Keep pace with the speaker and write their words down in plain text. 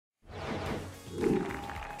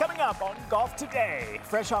up on Golf Today.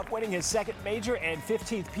 Fresh off winning his second major and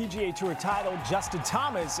 15th PGA Tour title, Justin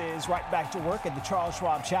Thomas is right back to work at the Charles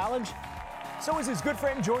Schwab Challenge. So is his good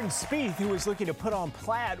friend Jordan Spieth, who is looking to put on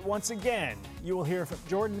plaid once again. You will hear from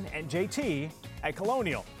Jordan and JT at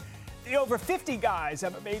Colonial. The over 50 guys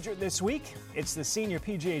have a major this week. It's the Senior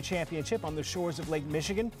PGA Championship on the shores of Lake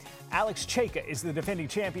Michigan. Alex Cejka is the defending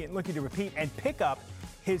champion, looking to repeat and pick up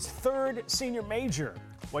his third senior major.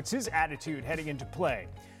 What's his attitude heading into play?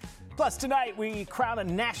 Plus, tonight we crown a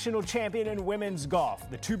national champion in women's golf.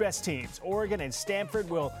 The two best teams, Oregon and Stanford,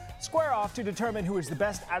 will square off to determine who is the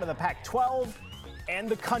best out of the Pac-12 and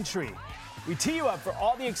the country. We tee you up for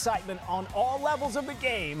all the excitement on all levels of the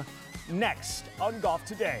game next on Golf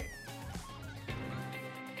Today.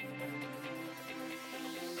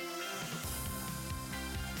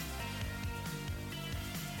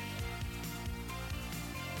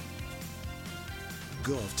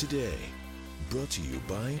 Golf Today, brought to you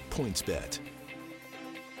by PointsBet.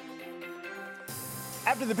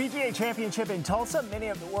 After the PGA Championship in Tulsa, many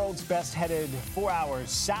of the world's best headed 4 hours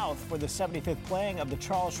south for the 75th playing of the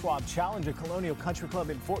Charles Schwab Challenge at Colonial Country Club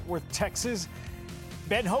in Fort Worth, Texas.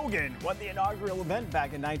 Ben Hogan won the inaugural event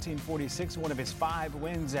back in 1946, one of his 5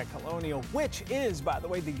 wins at Colonial, which is, by the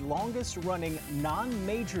way, the longest running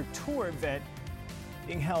non-major tour event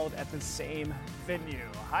being held at the same venue.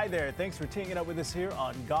 Hi there, thanks for teaming up with us here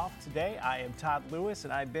on Golf Today. I am Todd Lewis,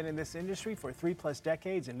 and I've been in this industry for 3+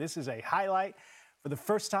 decades, and this is a highlight. For the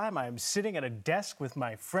first time, I am sitting at a desk with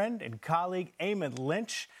my friend and colleague, Eamon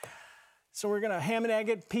Lynch. So we're going to ham and egg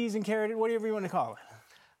it, peas and carrot it, whatever you want to call it.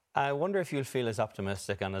 I wonder if you'll feel as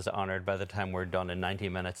optimistic and as honoured by the time we're done in 90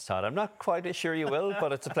 minutes, Todd. I'm not quite sure you will,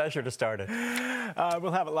 but it's a pleasure to start it.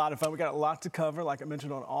 We'll have a lot of fun. We got a lot to cover, like I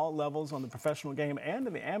mentioned, on all levels, on the professional game and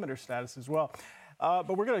in the amateur status as well.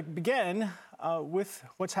 But we're going to begin with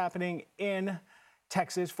what's happening in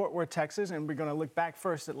Texas, Fort Worth, Texas, and we're going to look back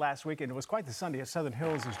first at last weekend. It was quite the Sunday at Southern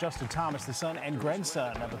Hills as Justin Thomas, the son and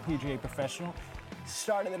grandson of a PGA professional,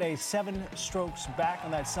 started the day 7 strokes back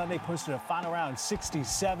on that Sunday, posted a final round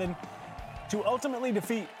 67 to ultimately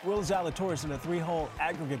defeat Will Zalatoris in a 3-hole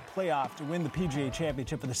aggregate playoff to win the PGA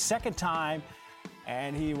Championship for the second time,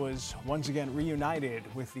 and he was once again reunited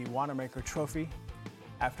with the Wanamaker Trophy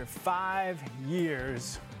after 5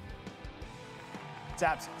 years. Its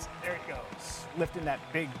absence. There it goes, lifting that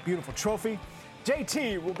big, beautiful trophy.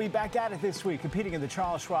 JT will be back at it this week, competing in the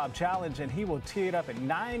Charles Schwab Challenge, and he will tee it up at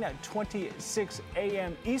 9:26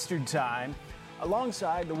 a.m. Eastern Time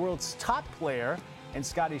alongside the world's top player and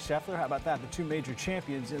Scottie Scheffler. How about that? The two major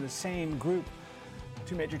champions in the same group,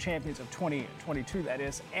 two major champions of 2022, that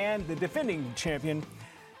is, and the defending champion,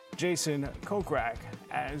 Jason Kokrak,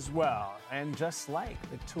 as well. And just like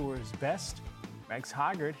the tour's best, Rex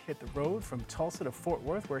Hoggard hit the road from Tulsa to Fort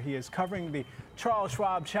Worth, where he is covering the Charles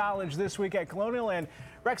Schwab Challenge this week at Colonial. And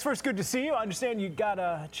Rex, first, good to see you. I understand you got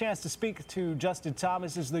a chance to speak to Justin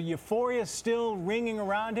Thomas. Is the euphoria still ringing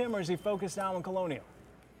around him, or is he focused now on Colonial?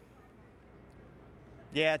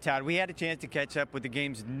 Yeah, Todd, we had a chance to catch up with the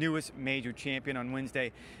game's newest major champion on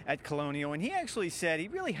Wednesday at Colonial, and he actually said he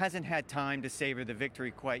really hasn't had time to savor the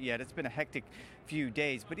victory quite yet. It's been a hectic few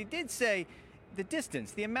days, but he did say the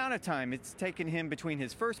distance, the amount of time it's taken him between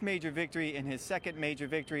his first major victory and his second major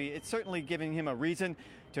victory, it's certainly giving him a reason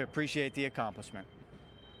to appreciate the accomplishment.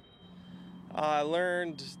 I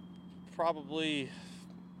learned probably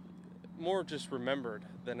more just remembered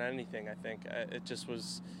than anything, I think.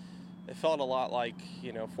 It felt a lot like,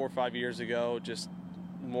 4 or 5 years ago, just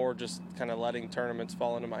kind of letting tournaments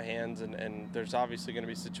fall into my hands. And there's obviously going to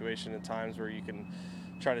be situations and times where you can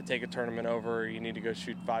try to take a tournament over, you need to go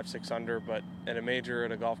shoot 5-6 under, but at a major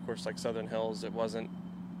at a golf course like Southern Hills, it wasn't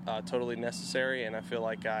totally necessary, and I feel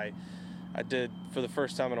like I did, for the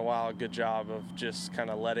first time in a while, a good job of just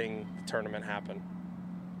kind of letting the tournament happen.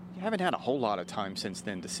 You haven't had a whole lot of time since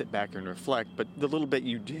then to sit back and reflect, but the little bit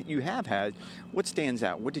you have had, what stands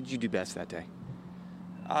out? What did you do best that day?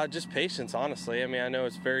 Just patience, honestly. I mean, I know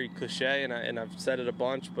it's very cliche, and I've said it a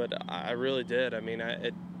bunch, but I really did. I mean,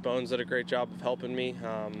 Bones did a great job of helping me.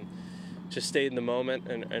 Just stayed in the moment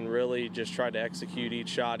and really just tried to execute each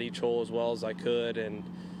shot, each hole as well as I could. And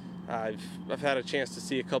I've had a chance to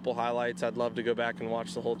see a couple highlights. I'd love to go back and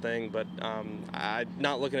watch the whole thing, but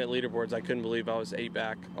not looking at leaderboards, I couldn't believe I was 8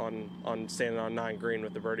 back on standing on 9 green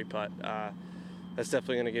with the birdie putt. That's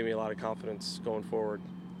definitely going to give me a lot of confidence going forward.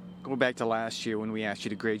 Going back to last year when we asked you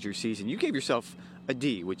to grade your season, you gave yourself a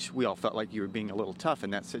D, which we all felt like you were being a little tough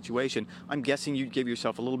in that situation. I'm guessing you'd give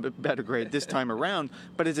yourself a little bit better grade this time around,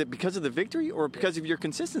 but is it because of the victory or because of your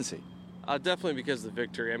consistency? Definitely because of the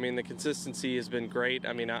victory. I mean, the consistency has been great.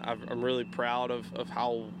 I mean, I'm really proud of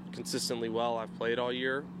how consistently well I've played all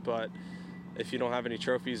year. But if you don't have any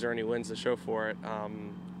trophies or any wins to show for it,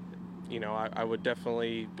 I would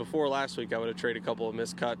definitely, before last week, I would have traded a couple of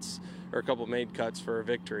missed cuts or a couple of made cuts for a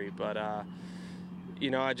victory. But, I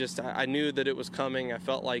knew that it was coming. I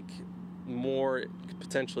felt like more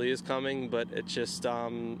potentially is coming, but it just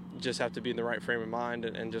have to be in the right frame of mind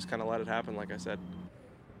and just kind of let it happen, like I said.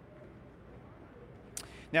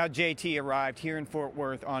 Now JT arrived here in Fort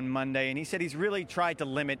Worth on Monday, and he said he's really tried to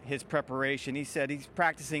limit his preparation. He said he's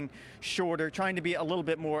practicing shorter, trying to be a little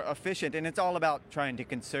bit more efficient, and it's all about trying to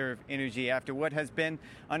conserve energy after what has been,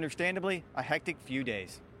 understandably, a hectic few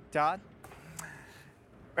days. Todd?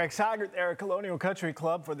 Rex Haggard there at Colonial Country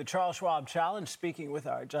Club for the Charles Schwab Challenge, speaking with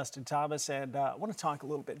our Justin Thomas. And I want to talk a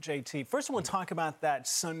little bit, JT. First, I want to talk about that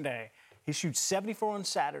Sunday. He shoots 74 on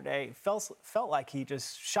Saturday. Felt like he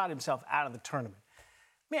just shot himself out of the tournament.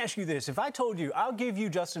 Let me ask you this. If I told you, I'll give you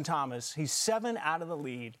Justin Thomas, he's 7 out of the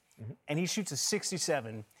lead, and he shoots a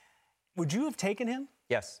 67, would you have taken him?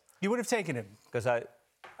 Yes. You would have taken him? Because I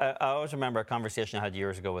always remember a conversation I had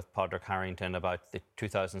years ago with Padraig Harrington about the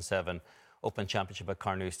 2007 Open Championship at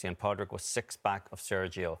Carnoustie, and Padraig was 6 back of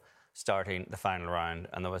Sergio starting the final round,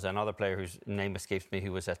 and there was another player whose name escapes me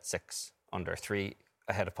who was at 6 under, 3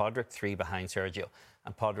 ahead of Padraig, 3 behind Sergio,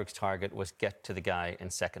 and Padraig's target was get to the guy in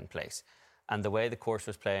second place. And the way the course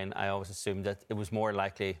was playing, I always assumed that it was more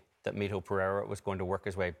likely that Mito Pereira was going to work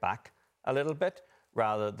his way back a little bit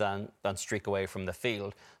rather than streak away from the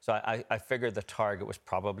field. So I figured the target was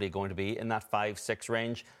probably going to be in that 5-6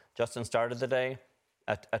 range. Justin started the day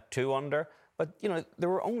at 2 under, but there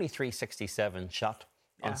were only 367 shot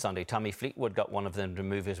on Sunday. Tommy Fleetwood got one of them to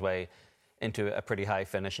move his way into a pretty high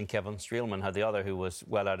finish, and Kevin Streelman had the other, who was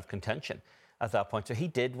well out of contention at that point. So he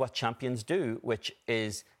did what champions do, which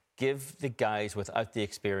is give the guys without the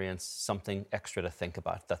experience something extra to think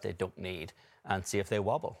about that they don't need, and see if they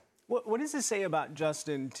wobble. What does it say about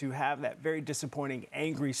Justin to have that very disappointing,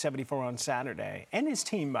 angry 74 on Saturday, and his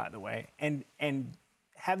team, by the way, and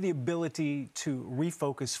have the ability to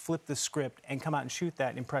refocus, flip the script, and come out and shoot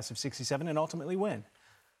that impressive 67 and ultimately win?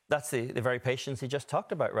 That's the very patience he just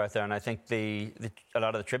talked about right there. And I think a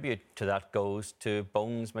lot of the tribute to that goes to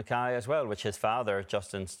Bones Mackay as well, which his father,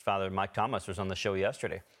 Justin's father, Mike Thomas, was on the show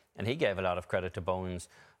yesterday. And he gave a lot of credit to Bones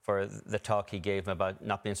for the talk he gave him about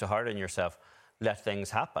not being so hard on yourself, let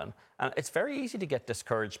things happen. And it's very easy to get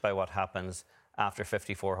discouraged by what happens after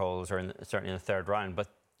 54 holes, or certainly in the third round. But,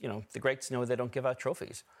 the greats know they don't give out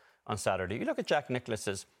trophies on Saturday. You look at Jack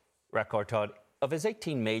Nicklaus's record, Todd, of his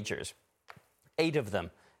 18 majors, 8 of them,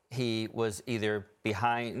 he was either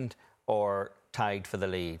behind or tied for the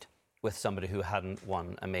lead with somebody who hadn't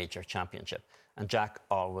won a major championship. And Jack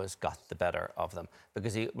always got the better of them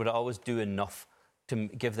because he would always do enough to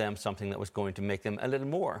give them something that was going to make them a little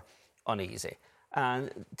more uneasy.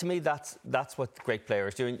 And to me, that's what great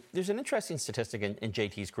players do. And there's an interesting statistic in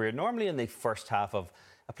JT's career. Normally in the first half of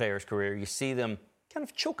a player's career, you see them kind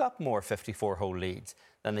of choke up more 54-hole leads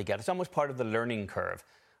than they get. It's almost part of the learning curve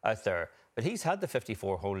out there. But he's had the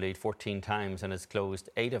 54-hole lead 14 times and has closed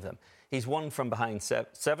 8 of them. He's won from behind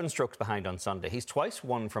 7 strokes behind on Sunday. He's twice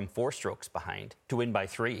won from 4 strokes behind to win by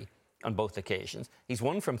 3 on both occasions. He's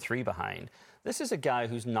won from 3 behind. This is a guy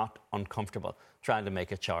who's not uncomfortable trying to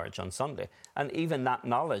make a charge on Sunday. And even that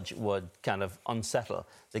knowledge would kind of unsettle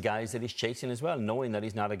the guys that he's chasing as well, knowing that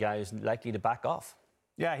he's not a guy who's likely to back off.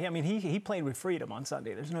 Yeah, he played with freedom on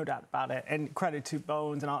Sunday. There's no doubt about it. And credit to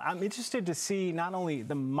Bones. And I'm interested to see not only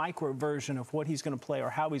the micro version of what he's going to play or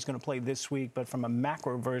how he's going to play this week, but from a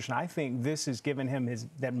macro version, I think this has given him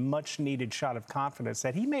that much-needed shot of confidence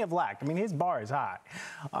that he may have lacked. I mean, his bar is high.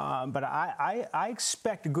 But I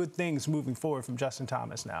expect good things moving forward from Justin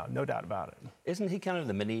Thomas now, no doubt about it. Isn't he kind of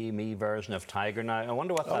the mini-me version of Tiger now? I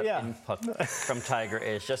wonder what input from Tiger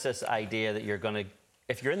is. Just this idea that you're going to,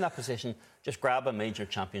 if you're in that position, just grab a major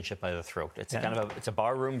championship by the throat. It's it's a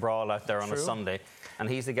barroom brawl out there on a Sunday, and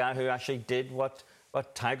he's the guy who actually did what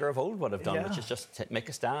Tiger of old would have done, which is just make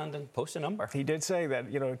a stand and post a number. He did say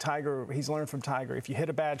that, Tiger, he's learned from Tiger. If you hit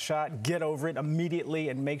a bad shot, get over it immediately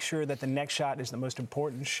and make sure that the next shot is the most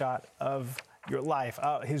important shot of your life.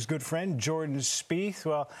 His good friend, Jordan Spieth,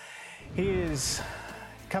 well, he is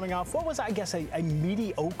coming off, what was, I guess, a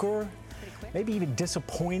mediocre, maybe even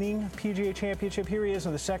disappointing PGA Championship. Here he is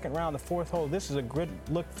in the second round, the 4th hole. This is a good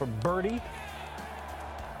look for birdie.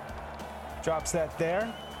 Drops that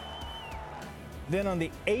there. Then on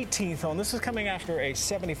the 18th hole, and this is coming after a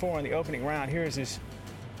 74 on the opening round. Here's his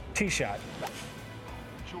tee shot.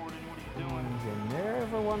 Jordan, what are you doing? You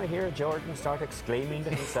never want to hear Jordan start exclaiming to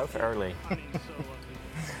himself early.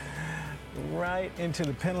 right into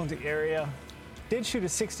the penalty area. Did shoot a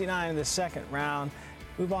 69 in the second round.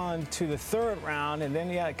 Move on to the third round, and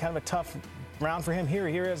then kind of a tough round for him. Here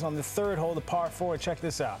he is on the third hole, the par 4. Check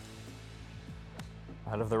this out.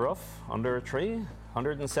 Out of the rough, under a tree,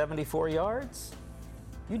 174 yards.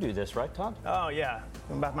 You do this, right, Todd? Oh, yeah.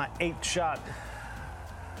 About my 8th shot.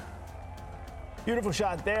 Beautiful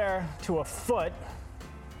shot there to a foot.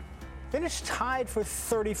 Finished tied for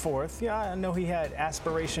 34th. Yeah, I know he had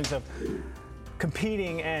aspirations of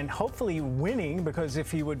competing and hopefully winning, because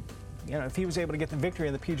if he would, if he was able to get the victory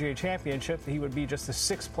in the PGA Championship, he would be just the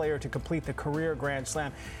 6th player to complete the career Grand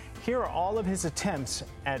Slam. Here are all of his attempts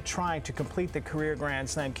at trying to complete the career Grand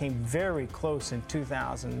Slam. Came very close in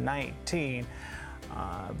 2019,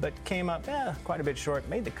 but came up quite a bit short.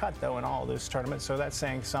 Made the cut, though, in all of those tournaments, so that's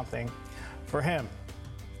saying something for him.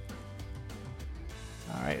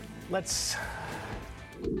 All right, let's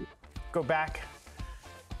go back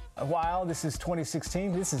a while. This is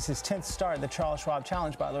 2016. This is his 10th start at the Charles Schwab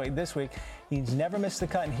Challenge, by the way, this week. He's never missed the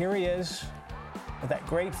cut, and here he is with that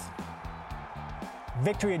great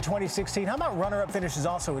victory in 2016. How about runner-up finishes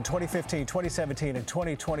also in 2015, 2017, and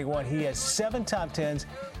 2021? He has 7 top 10s.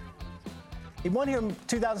 He won here in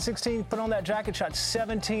 2016, put on that jacket, shot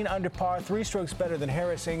 17 under par, 3 strokes better than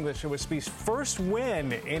Harris English. It was Spieth's first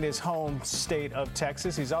win in his home state of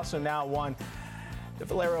Texas. He's also now won the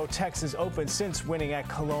Valero Texas Open since winning at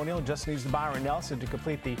Colonial. Just needs the Byron Nelson to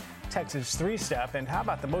complete the Texas 3-step. And how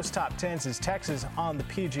about the most top 10s is Texas on the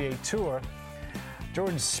PGA Tour?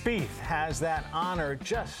 Jordan Spieth has that honor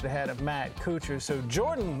just ahead of Matt Kuchar. So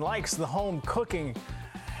Jordan likes the home cooking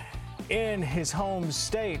in his home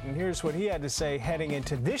state, and here's what he had to say heading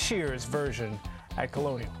into this year's version at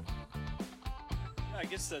Colonial. I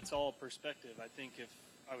guess that's all perspective. I think if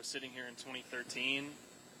I was sitting here in 2013,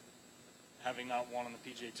 having not won on the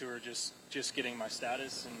PGA Tour, just getting my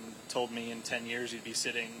status, and told me in 10 years you'd be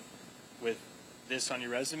sitting with this on your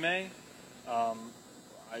resume,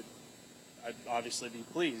 I'd obviously be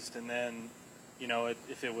pleased. And then,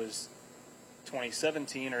 if it was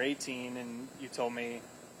 2017 or 18 and you told me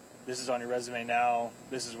this is on your resume now,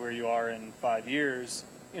 this is where you are in 5 years,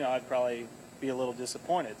 I'd probably be a little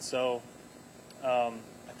disappointed. So I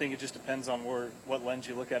think it just depends on what lens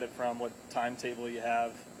you look at it from, what timetable you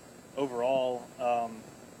have. Overall,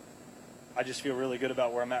 I just feel really good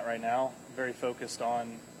about where I'm at right now. I'm very focused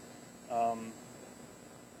on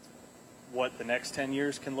what the next 10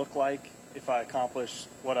 years can look like if I accomplish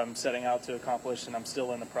what I'm setting out to accomplish, and I'm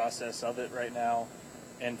still in the process of it right now.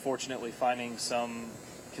 And fortunately finding some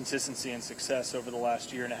consistency and success over the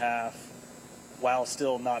last year and a half, while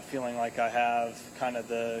still not feeling like I have kind of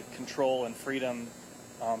the control and freedom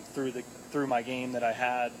through my game that I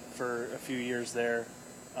had for a few years there.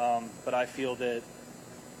 But I feel that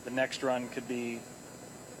the next run could be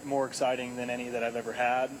more exciting than any that I've ever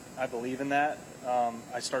had. I believe in that.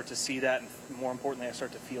 I start to see that, and more importantly, I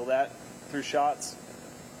start to feel that through shots.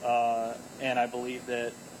 And I believe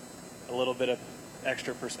that a little bit of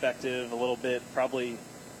extra perspective, a little bit probably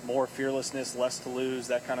more fearlessness, less to lose,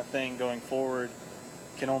 that kind of thing going forward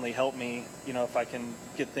can only help me, if I can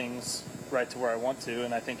get things right to where I want to.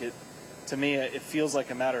 And I think to me, it feels like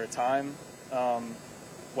a matter of time,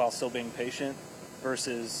 while still being patient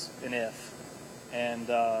versus an if. And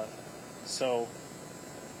so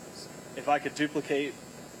if I could duplicate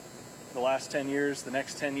the last 10 years, the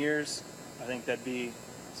next 10 years, I think that'd be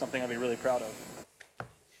something I'd be really proud of.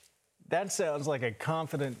 That sounds like a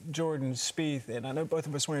confident Jordan Spieth, and I know both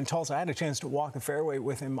of us were in Tulsa. I had a chance to walk the fairway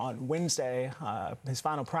with him on Wednesday, his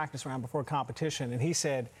final practice round before competition, and he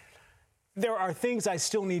said, there are things I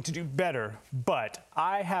still need to do better, but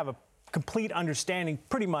I have a complete understanding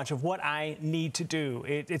pretty much of what I need to do.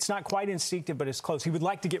 It's not quite instinctive, but it's close. He would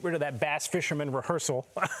like to get rid of that bass fisherman rehearsal.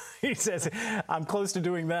 He says, I'm close to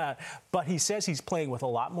doing that. But he says he's playing with a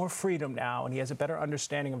lot more freedom now, and he has a better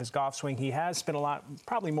understanding of his golf swing. He has spent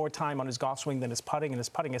probably more time on his golf swing than his putting, and his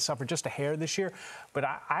putting has suffered just a hair this year. But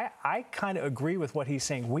I kind of agree with what he's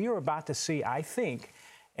saying. We are about to see, I think,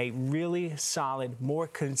 a really solid, more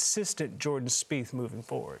consistent Jordan Spieth moving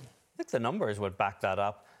forward. I think the numbers would back that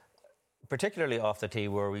up, particularly off the tee,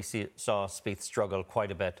 where we saw Spieth struggle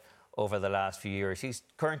quite a bit over the last few years. He's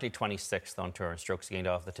currently 26th on tour in strokes gained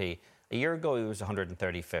off the tee. A year ago, he was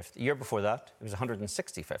 135th. A year before that, he was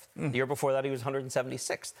 165th. The year before that, he was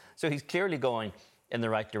 176th. So he's clearly going in the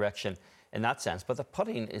right direction in that sense. But the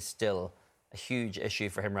putting is still a huge issue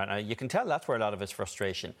for him right now. You can tell that's where a lot of his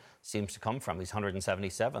frustration seems to come from. He's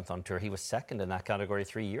 177th on tour. He was second in that category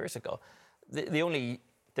 3 years ago. The only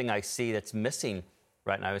thing I see that's missing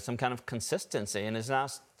right now is some kind of consistency. In his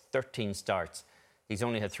last 13 starts, he's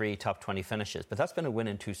only had 3 top 20 finishes, but that's been a win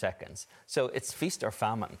in 2 seconds. So it's feast or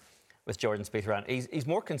famine with Jordan Spieth around. He's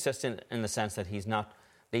more consistent in the sense that he's not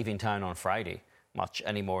leaving town on Friday much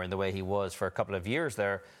anymore in the way he was for a couple of years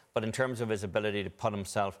there. But in terms of his ability to put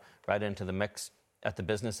himself right into the mix at the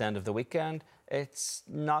business end of the weekend, it's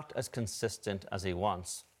not as consistent as he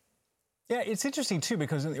wants. Yeah, it's interesting, too,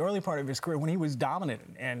 because in the early part of his career, when he was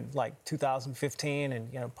dominant in, like, 2015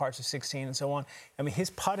 and, parts of 16 and so on, I mean, his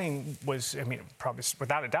putting was, probably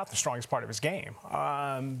without a doubt the strongest part of his game.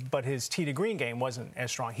 But his tee to green game wasn't as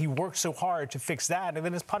strong. He worked so hard to fix that, and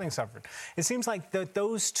then his putting suffered. It seems like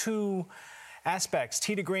those two aspects,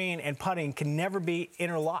 tee to green and putting, can never be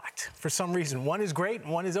interlocked for some reason. One is great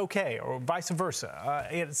and one is okay, or vice versa.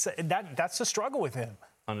 That's the struggle with him.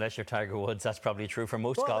 Unless you're Tiger Woods, that's probably true for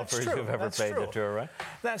most golfers who've ever played the tour, right?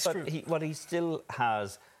 That's true. What he still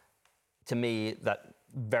has, to me, that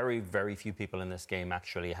very, very few people in this game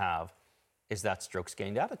actually have, is that strokes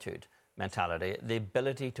gained attitude mentality, the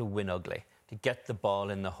ability to win ugly, to get the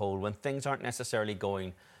ball in the hole when things aren't necessarily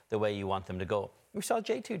going the way you want them to go. We saw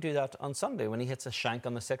J2 do that on Sunday when he hits a shank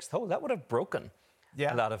on the 6th hole. That would have broken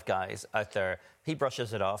a lot of guys out there. He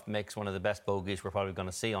brushes it off, makes one of the best bogeys we're probably going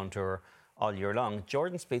to see on tour all year long.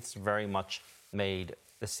 Jordan Spieth's very much made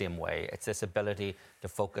the same way. It's this ability to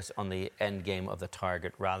focus on the end game of the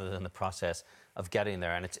target rather than the process of getting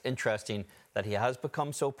there. And it's interesting that he has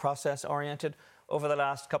become so process-oriented over the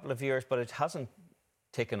last couple of years, but it hasn't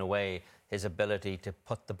taken away his ability to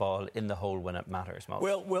put the ball in the hole when it matters most.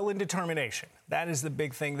 Will and determination. That is the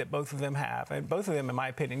big thing that both of them have. And both of them, in my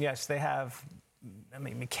opinion, yes, they have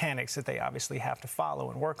mechanics that they obviously have to follow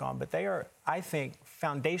and work on, but they are, I think,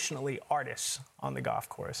 foundationally artists on the golf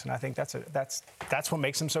course, and I think that's what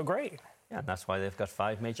makes them so great. Yeah, and that's why they've got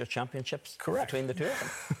 5 major championships between the two of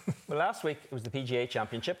them. Well, last week it was the PGA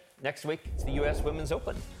Championship. Next week it's the US Women's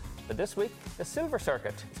Open. But this week, the Silver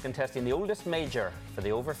Circuit is contesting the oldest major for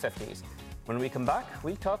the over 50s. When we come back,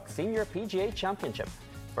 we'll talk Senior PGA Championship.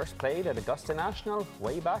 First played at Augusta National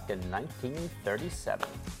way back in 1937.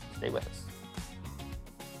 Stay with us.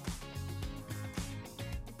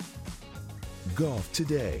 Golf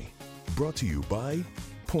Today, brought to you by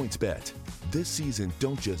PointsBet. This season,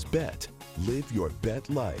 don't just bet, live your bet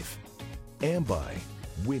life. And by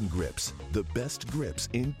Win Grips, the best grips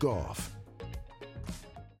in golf.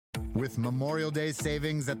 With Memorial Day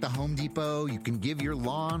savings at the Home Depot, you can give your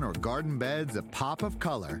lawn or garden beds a pop of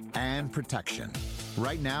color and protection.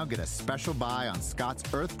 Right now, get a special buy on Scott's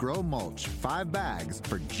Earth Grow Mulch, 5 bags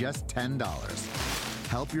for just $10.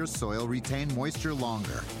 Help your soil retain moisture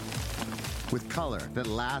longer with color that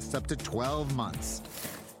lasts up to 12 months.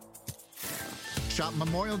 Shop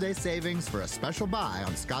Memorial Day savings for a special buy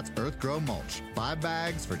on Scott's Earth Grow Mulch, 5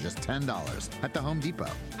 bags for just $10 at the Home Depot.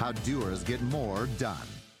 How doers get more done.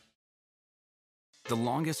 The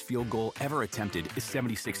longest field goal ever attempted is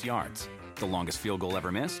 76 yards. The longest field goal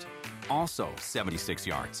ever missed? Also 76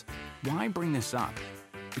 yards. Why bring this up?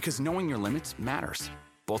 Because knowing your limits matters,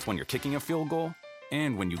 both when you're kicking a field goal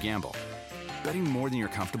and when you gamble. Betting more than you're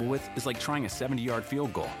comfortable with is like trying a 70-yard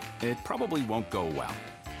field goal. It probably won't go well.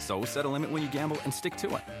 So set a limit when you gamble and stick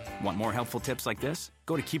to it. Want more helpful tips like this?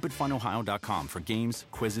 Go to keepitfunohio.com for games,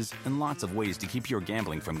 quizzes, and lots of ways to keep your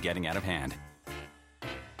gambling from getting out of hand.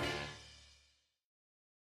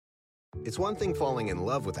 It's one thing falling in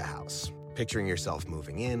love with a house, picturing yourself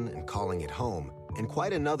moving in and calling it home, and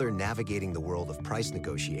quite another navigating the world of price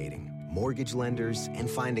negotiating, mortgage lenders, and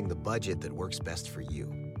finding the budget that works best for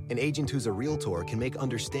you. An agent who's a Realtor can make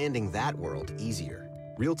understanding that world easier.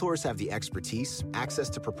 Realtors have the expertise, access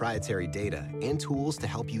to proprietary data, and tools to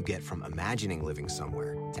help you get from imagining living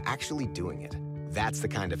somewhere to actually doing it. That's the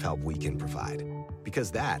kind of help we can provide.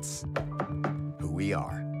 Because that's who we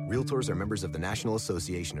are. Realtors are members of the National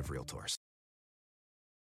Association of Realtors.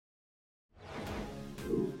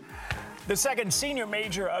 The second senior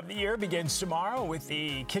major of the year begins tomorrow with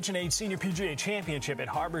the KitchenAid Senior PGA Championship at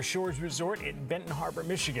Harbor Shores Resort in Benton Harbor,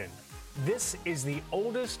 Michigan. This is the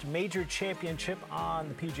oldest major championship on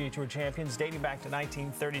the PGA Tour Champions, dating back to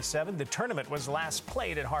 1937. The tournament was last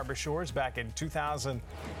played at Harbor Shores back in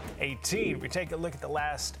 2018. We take a look at the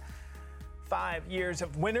last 5 years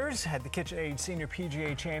of winners at the KitchenAid Senior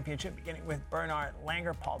PGA Championship, beginning with Bernard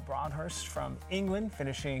Langer, Paul Broadhurst from England,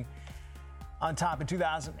 finishing on top in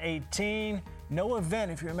 2018. No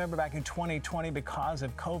event, if you remember, back in 2020 because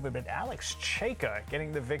of COVID, but Alex Cejka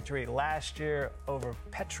getting the victory last year over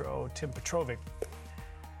Tim Petrovic.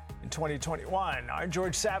 In 2021, our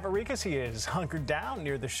George Savarikas, he is hunkered down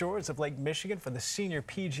near the shores of Lake Michigan for the Senior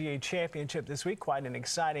PGA Championship this week. Quite an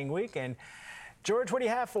exciting week. And George, what do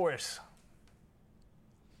you have for us?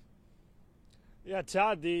 Yeah,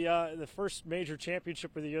 Todd, the first major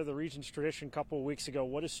championship of the year, the Regions Tradition, a couple of weeks ago.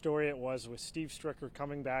 What a story it was with Steve Stricker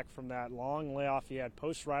coming back from that long layoff he had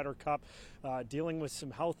post-Ryder Cup, dealing with some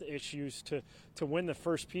health issues to win the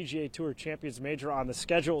first PGA Tour Champions Major on the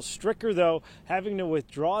schedule. Stricker, though, having to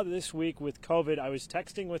withdraw this week with COVID. I was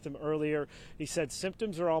texting with him earlier. He said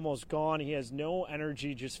symptoms are almost gone. He has no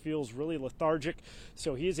energy, just feels really lethargic.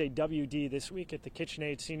 So he is a WD this week at the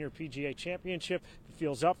KitchenAid Senior PGA Championship. If he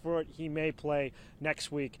feels up for it, he may play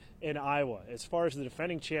next week in Iowa. As far as the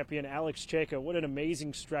defending champion, Alex Cejka, what an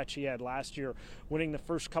amazing stretch he had last year, winning the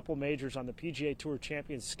first couple majors on the PGA Tour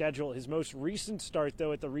Champions schedule. His most recent start,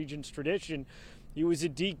 though, at the Regions Tradition, he was a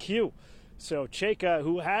DQ. So Cejka,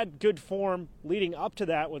 who had good form leading up to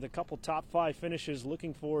that with a couple top 5 finishes,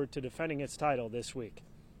 looking forward to defending his title this week.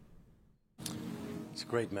 It's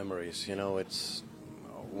great memories. You know, it's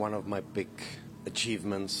one of my big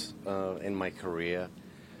achievements in my career.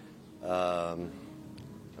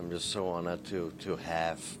 I'm just so honored to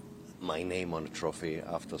have my name on a trophy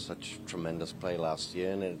after such tremendous play last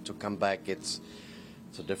year, and to come back, it's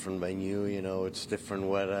a different venue. You know, it's different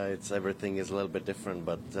weather. It's everything is a little bit different,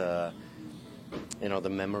 but you know, the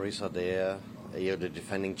memories are there. You're the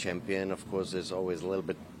defending champion. Of course, there's always a little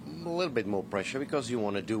bit more pressure because you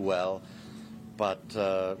want to do well. But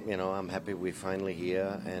you know, I'm happy we're finally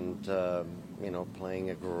here and you know, playing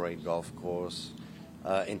a great golf course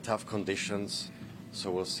in tough conditions. So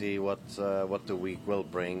we'll see what the week will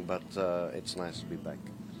bring. But it's nice to be back.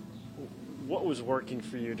 What was working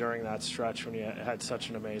for you during that stretch when you had such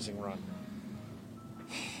an amazing run?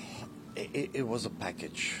 It was a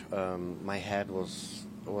package. My head was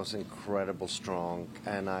incredible strong,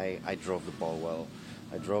 and I drove the ball well.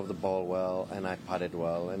 I drove the ball well, and I putted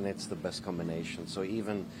well, and it's the best combination. So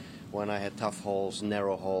even when I had tough holes,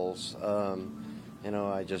 narrow holes, you know,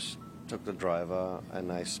 I just took the driver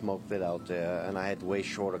and I smoked it out there, and I had way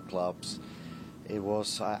shorter clubs. It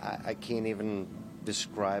was, I can't even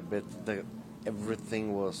describe it.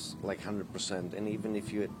 Everything was like 100%, and even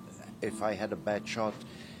if I had a bad shot,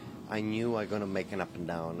 I knew I was going to make an up and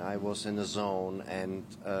down. I was in the zone, and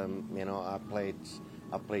you know, I played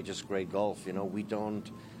just great golf. You know, we don't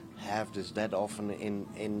have this that often in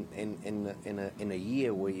a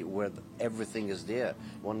year where everything is there.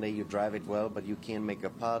 One day you drive it well, but you can't make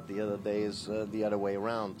a putt. The other day is the other way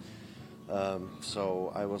around.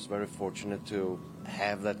 So I was very fortunate to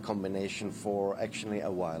have that combination for actually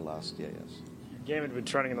a while last year. Yes. Your game had been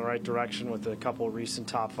trending in the right direction with a couple of recent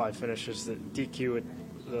top 5 finishes. The DQ at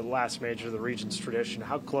the last major of the Regions Tradition.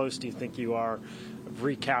 How close do you think you are of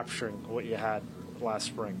recapturing what you had last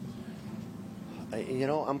spring? You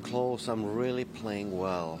know, I'm close. I'm really playing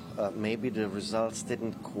well. Maybe the results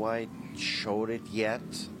didn't quite show it yet,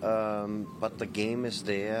 but the game is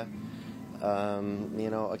there. You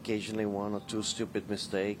know, occasionally 1 or 2 stupid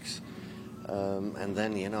mistakes. And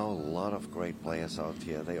then, you know, a lot of great players out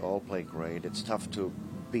here. They all play great. It's tough to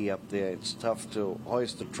be up there. It's tough to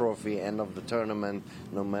hoist the trophy end of the tournament,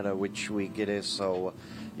 no matter which week it is. So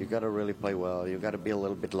you got to really play well. You got to be a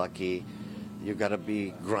little bit lucky. You got to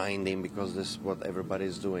be grinding because this is what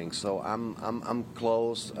everybody's doing. So I'm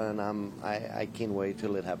close, and I can't wait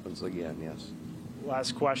till it happens again. Yes.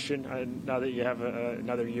 Last question. Now that you have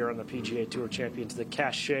another year on the PGA Tour Champions, the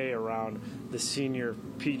cachet around the Senior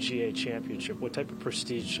PGA Championship, what type of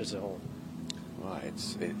prestige does it hold? Well,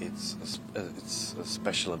 it's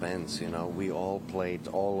special events. You know, we all played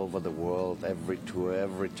all over the world, every tour,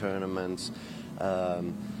 every tournament.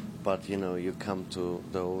 But, you know, you come to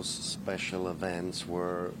those special events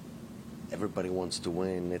where everybody wants to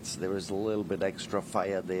win. There is a little bit extra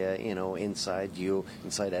fire there, you know, inside you,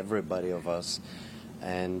 inside everybody of us.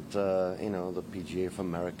 And, you know, the PGA of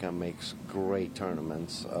America makes great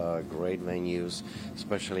tournaments, great venues,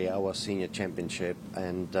 especially our senior championship.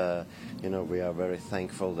 And, you know, we are very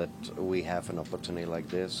thankful that we have an opportunity like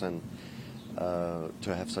this and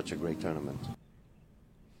to have such a great tournament.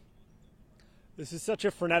 This is such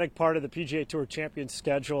a frenetic part of the PGA Tour Champions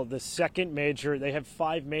schedule. The second major, they have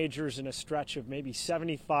 5 majors in a stretch of maybe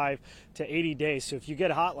 75 to 80 days. So if you get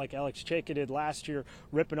hot like Alex Cejka did last year,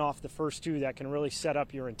 ripping off the first 2, that can really set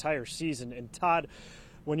up your entire season. And Todd,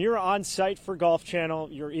 when you're on site for Golf Channel,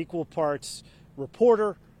 you're equal parts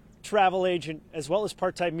reporter, travel agent, as well as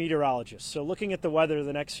part-time meteorologist. So looking at the weather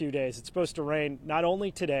the next few days, it's supposed to rain not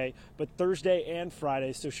only today, but Thursday and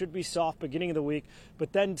Friday, so should be soft beginning of the week.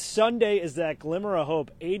 But then Sunday is that glimmer of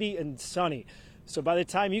hope, 80 and sunny. So by the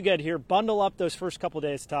time you get here, bundle up those first couple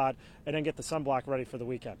days, Todd, and then get the sunblock ready for the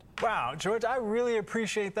weekend. Wow, George, I really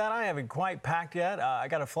appreciate that. I haven't quite packed yet. I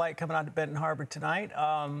got a flight coming out to Benton Harbor tonight.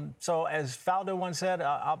 So as Faldo once said,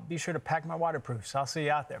 I'll be sure to pack my waterproofs. I'll see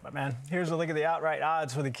you out there. But, man, here's a look at the outright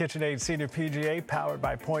odds for the KitchenAid Senior PGA, powered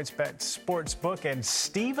by PointsBet Sportsbook. And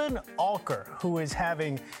Stephen Alker, who is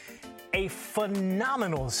having a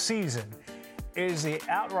phenomenal season, is the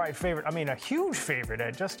outright favorite. I mean, a huge favorite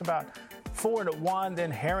at just about 4-1. Then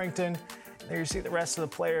Harrington. There you see the rest of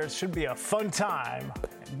the players. Should be a fun time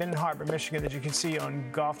in Benton Harbor, Michigan, that you can see on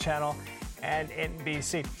Golf Channel and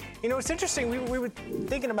NBC. You know, it's interesting. We were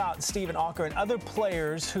thinking about Stephen Alker and other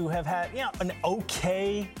players who have had, an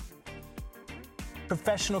okay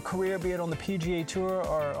professional career, be it on the PGA Tour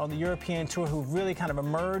or on the European Tour, who've really kind of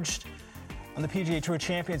emerged on the PGA Tour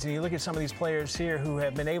champions. And you look at some of these players here who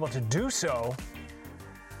have been able to do so,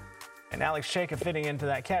 and Alex Cejka fitting into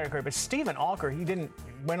that category. But Stephen Alker, he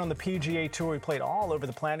went on the PGA Tour. He played all over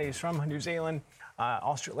the planet. He's from New Zealand,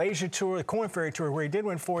 Australasia Tour, the Korn Ferry Tour, where he did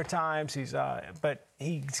win 4 times. But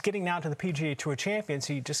he's getting now to the PGA Tour champions.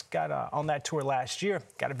 He just got on that tour last year,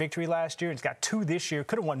 got a victory last year. He's got 2 this year.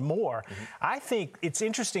 Could have won more. Mm-hmm. I think it's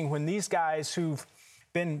interesting when these guys who've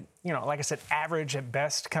been, like I said, average at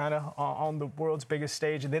best kind of on the world's biggest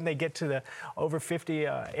stage, and then they get to the over 50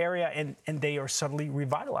 area and they are suddenly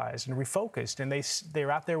revitalized and refocused, and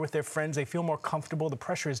they're out there with their friends. They feel more comfortable. The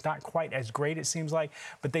pressure is not quite as great, it seems like,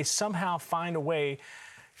 but they somehow find a way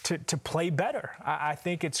to play better. I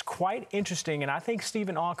think it's quite interesting, and I think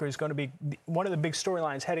Stephen Alker is going to be one of the big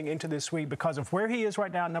storylines heading into this week because of where he is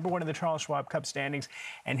right now, number 1 in the Charles Schwab Cup standings,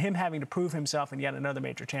 and him having to prove himself in yet another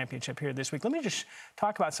major championship here this week. Let me just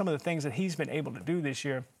talk about some of the things that he's been able to do this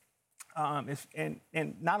year, and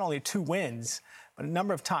not only 2 wins, but a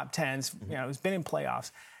number of top 10s. He's been in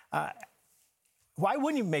playoffs. Why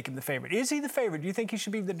wouldn't you make him the favorite? Is he the favorite? Do you think he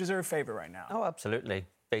should be the deserved favorite right now? Oh, absolutely.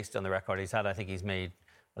 Based on the record he's had, I think he's made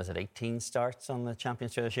 18 starts on the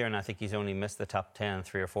Champions Tour this year, and I think he's only missed the top 10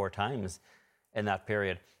 3 or 4 times in that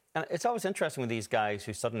period. And it's always interesting with these guys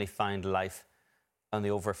who suddenly find life on the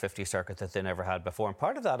over 50 circuit that they never had before. And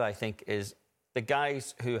part of that, I think, is the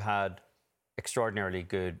guys who had extraordinarily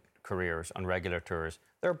good careers on regular tours,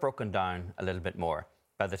 they're broken down a little bit more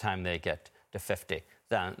by the time they get to 50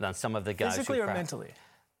 than some of the guys physically or mentally?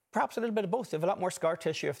 Perhaps a little bit of both. They have a lot more scar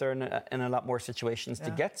tissue if they're in a lot more situations to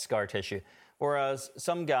get scar tissue. Whereas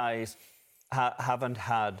some guys haven't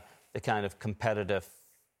had the kind of competitive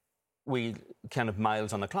kind of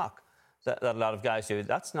miles on the clock that a lot of guys do.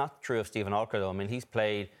 That's not true of Stephen Alker, though. I mean, he's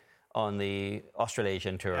played on the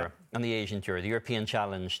Australasian Tour, on the Asian Tour, the European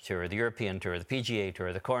Challenge Tour, the European Tour, the PGA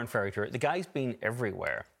Tour, the Korn Ferry Tour. The guy's been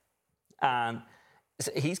everywhere. And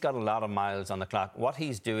he's got a lot of miles on the clock. What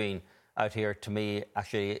he's doing out here, to me,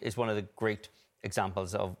 actually is one of the great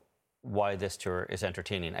examples of why this tour is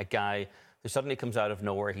entertaining. A guy who suddenly comes out of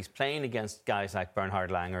nowhere. He's playing against guys like Bernhard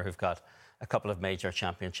Langer, who've got a couple of major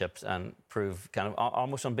championships and prove kind of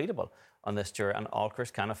almost unbeatable on this tour. And Alker's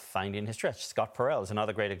kind of finding his stretch. Scott Perel is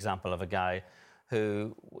another great example of a guy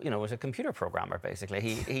who, was a computer programmer, basically.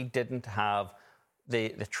 He didn't have the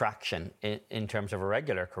traction in terms of a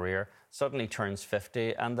regular career, suddenly turns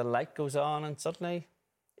 50, and the light goes on, and suddenly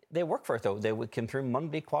they work for it, though. They came through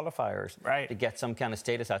Monday qualifiers to get some kind of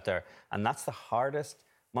status out there. And that's the hardest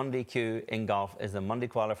Monday queue in golf, is the Monday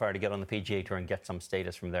qualifier to get on the PGA Tour and get some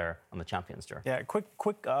status from there on the Champions Tour. Yeah, quick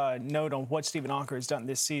note on what Stephen Alker has done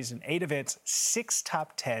this season. 8 events, 6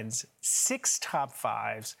 top 10s, 6 top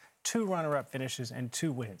 5s, 2 runner-up finishes, and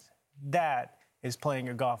 2 wins. That is playing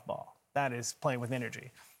a golf ball. That is playing with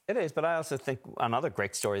energy. It is, but I also think another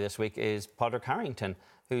great story this week is Padraig Harrington,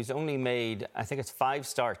 who's only made, I think it's 5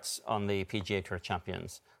 starts on the PGA Tour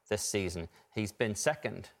Champions this season. He's been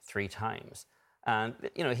second 3 times. And,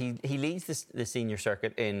 he leads the senior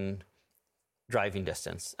circuit in driving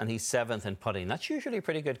distance, and he's 7th in putting. That's usually a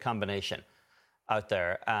pretty good combination out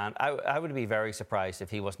there. And I would be very surprised if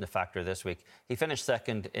he wasn't a factor this week. He finished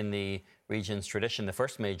second in the Regions Tradition, the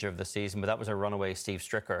first major of the season, but that was a runaway Steve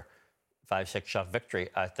Stricker 5-6 shot victory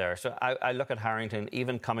out there. So I look at Harrington,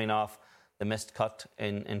 even coming off the missed cut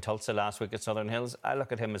in Tulsa last week at Southern Hills, I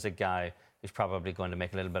look at him as a guy who's probably going to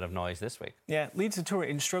make a little bit of noise this week. Yeah, leads the tour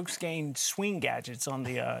in strokes gained swing gadgets on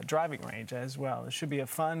the driving range as well. It should be a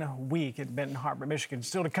fun week at Benton Harbor, Michigan.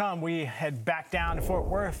 Still to come, we head back down to Fort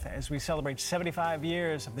Worth as we celebrate 75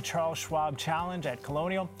 years of the Charles Schwab Challenge at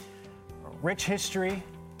Colonial. A rich history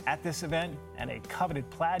at this event and a coveted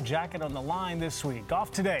plaid jacket on the line this week.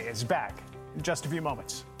 Golf Today is back in just a few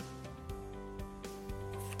moments.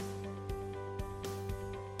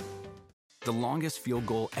 The longest field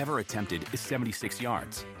goal ever attempted is 76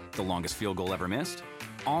 yards. The longest field goal ever missed?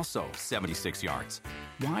 Also 76 yards.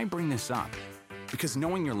 Why bring this up? Because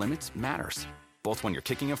knowing your limits matters, both when you're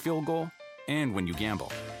kicking a field goal and when you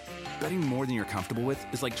gamble. Betting more than you're comfortable with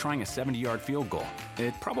is like trying a 70-yard field goal.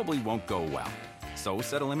 It probably won't go well. So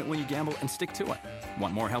set a limit when you gamble and stick to it.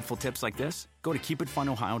 Want more helpful tips like this? Go to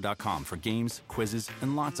keepitfunohio.com for games, quizzes,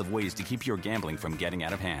 and lots of ways to keep your gambling from getting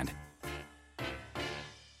out of hand.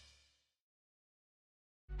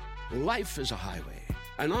 Life is a highway,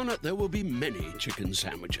 and on it there will be many chicken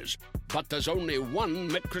sandwiches. But there's only one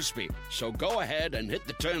McCrispy. So go ahead and hit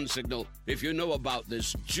the turn signal if you know about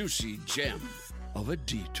this juicy gem of a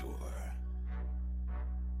detour.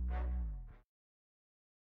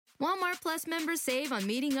 Walmart Plus members save on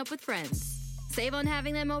meeting up with friends. Save on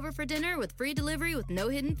having them over for dinner with free delivery with no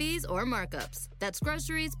hidden fees or markups. That's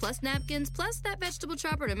groceries, plus napkins, plus that vegetable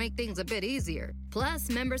chopper to make things a bit easier. Plus,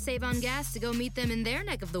 members save on gas to go meet them in their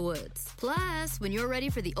neck of the woods. Plus, when you're ready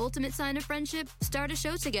for the ultimate sign of friendship, start a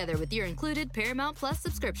show together with your included Paramount Plus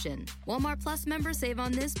subscription. Walmart Plus members save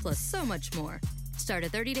on this plus so much more. Start a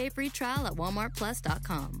 30-day free trial at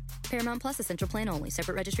walmartplus.com. Paramount Plus Essential Plan only.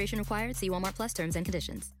 Separate registration required. See Walmart Plus terms and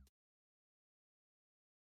conditions.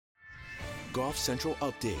 Golf Central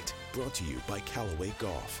Update, brought to you by Callaway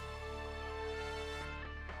Golf.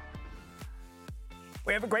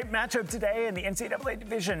 We have a great matchup today in the NCAA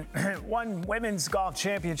Division I Women's Golf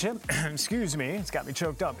Championship. Excuse me, it's got me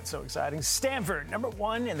choked up. It's so exciting. Stanford, number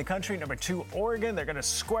 1 in the country, number 2, Oregon. They're going to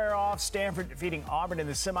square off. Stanford defeating Auburn in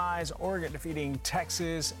the semis, Oregon defeating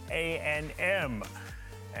Texas A&M.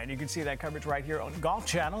 And you can see that coverage right here on Golf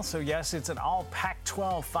Channel. So, yes, it's an all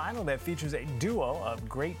Pac-12 final that features a duo of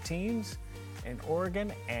great teams in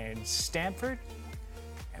Oregon and Stanford.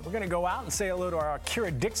 And we're going to go out and say hello to our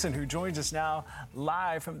Kira Dixon, who joins us now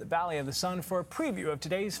live from the Valley of the Sun for a preview of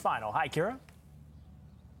today's final. Hi, Kira.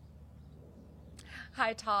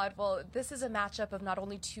 Hi, Todd. Well, this is a matchup of not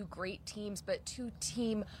only two great teams, but two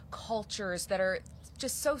team cultures that are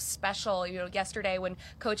just so special. You know, yesterday when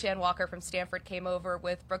Coach Ann Walker from Stanford came over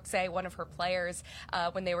with Brooksay, one of her players,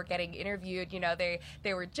 when they were getting interviewed, you know,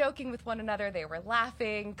 they were joking with one another. They were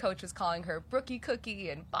laughing. Coach was calling her Brookie Cookie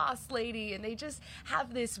and Boss Lady, and they just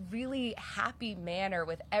have this really happy manner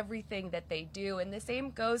with everything that they do. And the same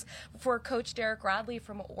goes for Coach Derek Radley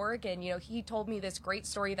from Oregon. You know, he told me this great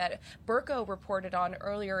story that Burko reported on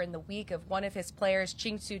earlier in the week of one of his players,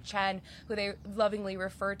 Jingsu Chen, who they lovingly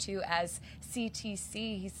refer to as CTC.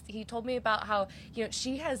 He told me about how, you know,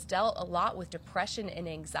 she has dealt a lot with depression and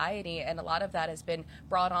anxiety, and a lot of that has been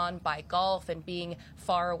brought on by golf and being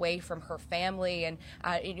far away from her family. And,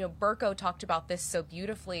 you know, Burko talked about this so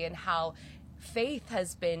beautifully and how faith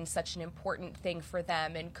has been such an important thing for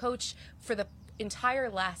them. And Coach, for the entire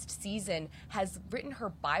last season, has written her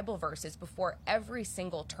Bible verses before every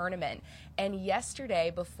single tournament. And yesterday,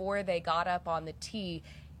 before they got up on the tee,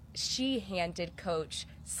 she handed Coach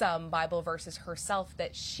some Bible verses herself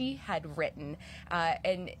that she had written.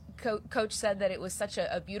 And Coach said that it was such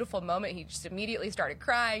a beautiful moment. He just immediately started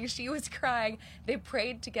crying. She was crying. They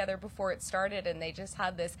prayed together before it started, and they just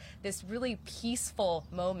had this really peaceful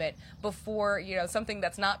moment before, you know, something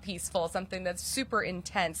that's not peaceful, something that's super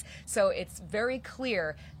intense. So it's very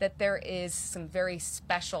clear that there is some very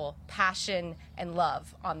special passion and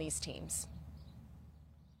love on these teams.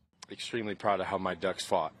 Extremely proud of how my Ducks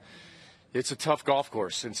fought. It's a tough golf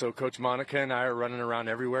course, and so Coach Monica and I are running around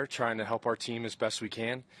everywhere trying to help our team as best we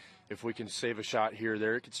can. If we can save a shot here or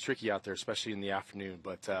there, it gets tricky out there, especially in the afternoon.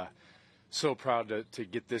 But so proud to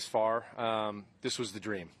get this far. This was the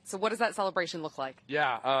dream. So what does that celebration look like?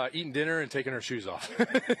 Yeah, eating dinner and taking our shoes off.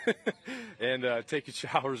 And taking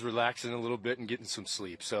showers, relaxing a little bit, and getting some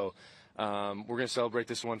sleep. So we're going to celebrate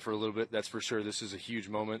this one for a little bit, that's for sure. This is a huge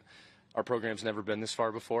moment. Our program's never been this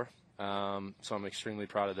far before, so I'm extremely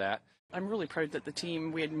proud of that. I'm really proud that the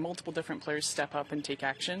team, we had multiple different players step up and take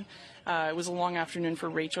action. It was a long afternoon for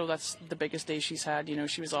Rachel. That's the biggest day she's had. You know,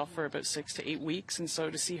 she was off for about 6 to 8 weeks, and so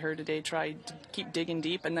to see her today try to keep digging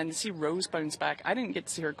deep, and then to see Rose bounce back. I didn't get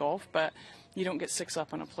to see her golf, but you don't get 6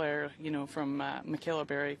 up on a player, you know, from Michaela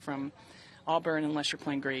Berry, from Auburn, unless you're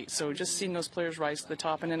playing great. So just seeing those players rise to the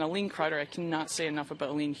top. And then Aline Crowder, I cannot say enough about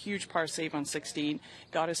Aline. Huge par save on 16.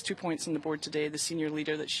 Got us 2 points on the board today, the senior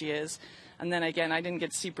leader that she is. And then again, I didn't get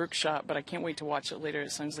to see Brooke's shot, but I can't wait to watch it later.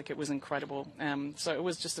 It sounds like it was incredible. So it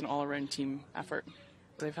was just an all-around team effort.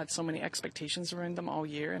 they've had so many expectations around them all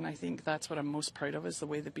year, and I think that's what I'm most proud of, is the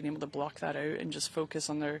way they've been able to block that out and just focus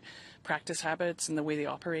on their practice habits and the way they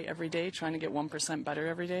operate every day, trying to get 1% better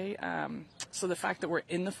every day. So the fact that we're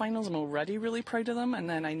in the finals, I'm already really proud of them. And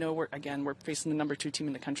then I know we're facing the number 2 team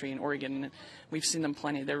in the country in Oregon, and we've seen them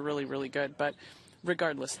plenty. They're really, really good. But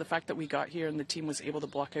regardless, the fact that we got here and the team was able to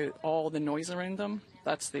block out all the noise around them,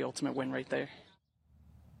 that's the ultimate win right there.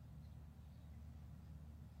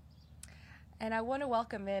 And I want to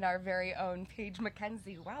welcome in our very own Paige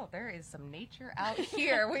McKenzie. Wow, there is some nature out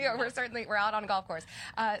here. We're out on a golf course.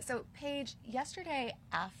 So Paige, yesterday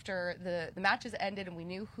after the matches ended and we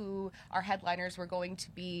knew who our headliners were going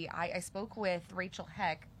to be, I spoke with Rachel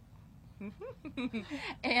Heck.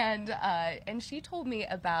 and she told me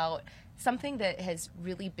about something that has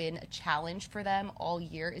really been a challenge for them all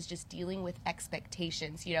year is just dealing with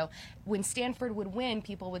expectations. You know, when Stanford would win,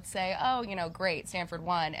 people would say, oh, you know, great, Stanford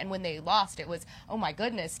won. And when they lost, it was, oh my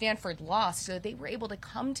goodness, Stanford lost. So they were able to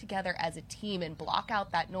come together as a team and block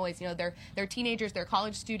out that noise. You know, they're teenagers, they're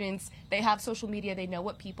college students, they have social media, they know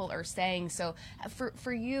what people are saying. So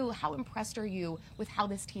for you, how impressed are you with how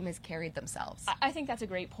this team has carried themselves? I think that's a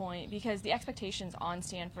great point, because the expectations on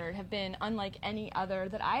Stanford have been unlike any other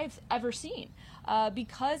that I've ever seen,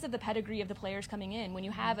 because of the pedigree of the players coming in. When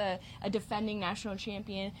you have a defending national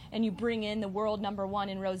champion and you bring in the world #1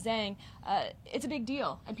 in Rose Zhang, it's a big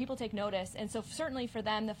deal and people take notice. And so certainly for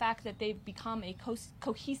them, the fact that they've become a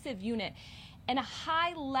cohesive unit and a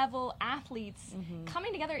high-level athletes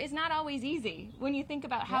coming together is not always easy when you think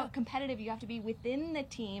about how competitive you have to be within the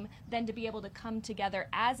team, then to be able to come together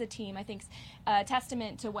as a team, I think, is a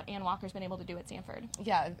testament to what Ann Walker's been able to do at Stanford.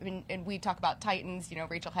 Yeah, I mean, and we talk about Titans. You know,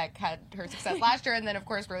 Rachel Heck had her success last year, and then, of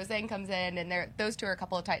course, Rose Zhang comes in, and those two are a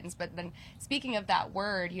couple of Titans. But then, speaking of that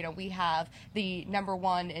word, you know, we have the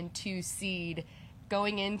 #1 and 2 seed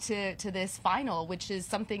going into this final, which is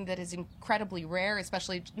something that is incredibly rare,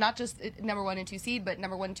 especially not just #1 and 2 seed, but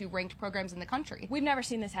 #1 and 2 ranked programs in the country. We've never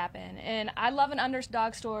seen this happen, and I love an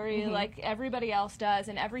underdog story like everybody else does,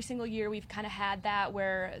 and every single year we've kind of had that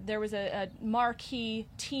where there was a marquee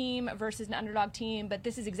team versus an underdog team, but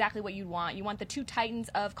this is exactly what you want. You want the 2 titans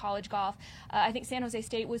of college golf. I think San Jose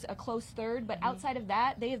State was a close third, but outside of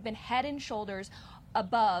that, they have been head and shoulders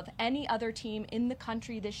above any other team in the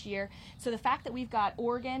country this year. So the fact that we've got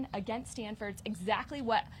Oregon against Stanford is exactly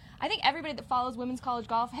what I think everybody that follows women's college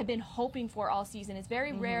golf had been hoping for all season. It's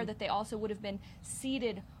very rare that they also would have been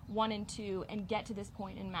seeded 1 and 2 and get to this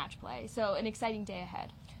point in match play. So an exciting day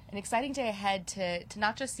ahead. An exciting day ahead to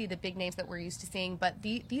not just see the big names that we're used to seeing, but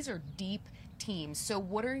these are deep teams. So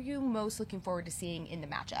what are you most looking forward to seeing in the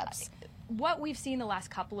matchups? What we've seen the last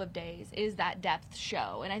couple of days is that depth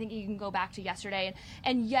show, and I think you can go back to yesterday.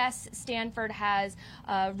 And yes, Stanford has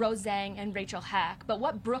Rose Zhang and Rachel Heck, but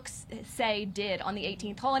what Brooks Say did on the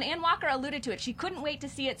 18th hole, and Ann Walker alluded to it, she couldn't wait to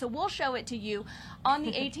see it, so we'll show it to you on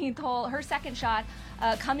the 18th hole. Her second shot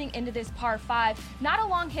coming into this par 5, not a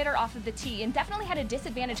long hitter off of the tee, and definitely had a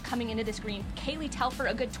disadvantage coming into this green. Kaylee Telfer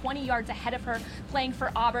a good 20 yards ahead of her, playing for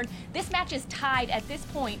Auburn. This match is tied at this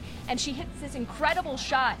point, and she hits this incredible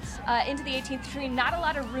shot into the 18th tree, not a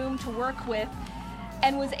lot of room to work with,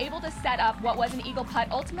 and was able to set up what was an eagle putt,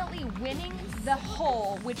 ultimately winning the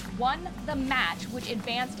hole, which won the match, which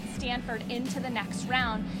advanced Stanford into the next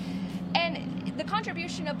round. And the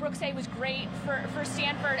contribution of Brooks A was great for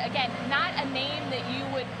Stanford. Again, not a name that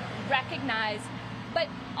you would recognize, but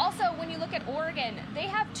also when you look at Oregon, they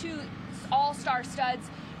have 2 all-star studs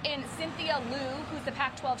in Cynthia Liu, who's the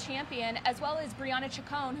Pac-12 champion, as well as Brianna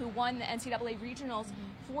Chacon, who won the NCAA regionals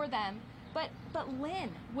for them. But Lynn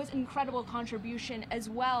was an incredible contribution as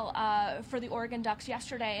well for the Oregon Ducks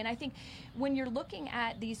yesterday. And I think when you're looking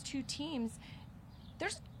at these 2 teams,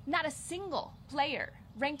 there's not a single player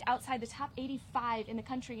ranked outside the top 85 in the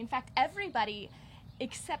country. In fact, everybody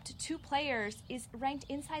except 2 players is ranked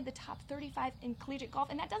inside the top 35 in collegiate golf,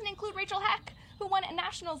 and that doesn't include Rachel Heck, who won at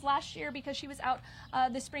Nationals last year because she was out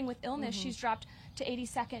this spring with illness. She's dropped to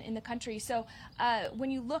 82nd in the country. So when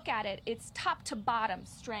you look at it, it's top to bottom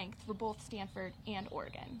strength for both Stanford and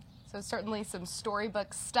Oregon. So certainly some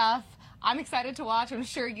storybook stuff. I'm excited to watch. I'm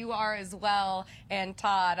sure you are as well. And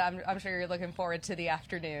Todd, I'm sure you're looking forward to the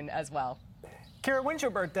afternoon as well. Kira, when's your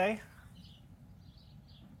birthday?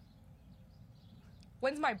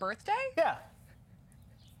 When's my birthday? Yeah.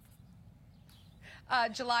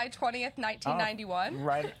 July 20th, 1991.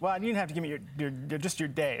 Right. Well, you didn't have to give me just your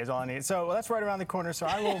day is all I need. So that's right around the corner. So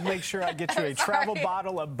I will make sure I get you a travel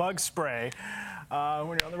bottle of bug spray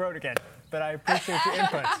when you're on the road again. But I appreciate your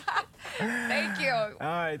input. Thank you. All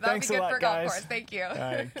right, That'll thanks be good a lot, for guys. golf course. Thank you. All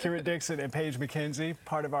right, Kira Dixon and Paige McKenzie,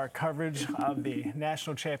 part of our coverage of the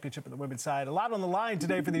national championship on the women's side. A lot on the line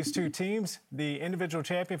today for these two teams. The individual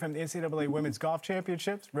champion from the NCAA Women's Golf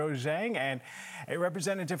Championships, Rose Zhang, and a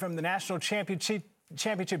representative from the national championship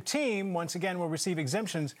team, once again, will receive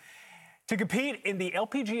exemptions to compete in the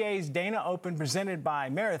LPGA's Dana Open presented by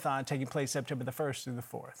Marathon, taking place September the 1st through the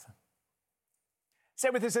 4th. Stay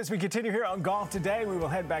with us as we continue here on Golf Today. We will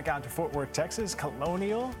head back out to Fort Worth, Texas,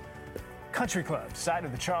 Colonial Country Club, site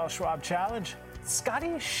of the Charles Schwab Challenge. Scotty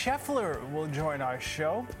Scheffler will join our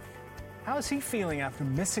show. How is he feeling after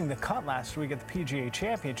missing the cut last week at the PGA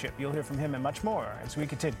Championship? You'll hear from him and much more as we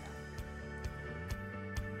continue.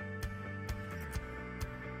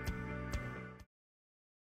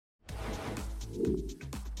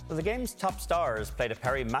 Well, the game's top stars played a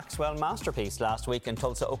Perry Maxwell masterpiece last week in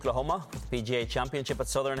Tulsa, Oklahoma, with the PGA Championship at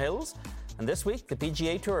Southern Hills. And this week, the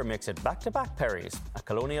PGA Tour makes it back-to-back Perrys at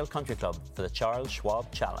Colonial Country Club for the Charles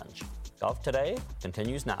Schwab Challenge. Golf Today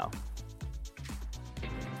continues now.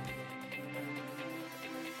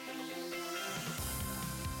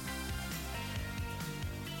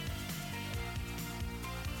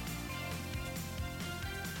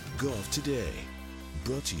 Golf Today,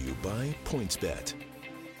 brought to you by PointsBet.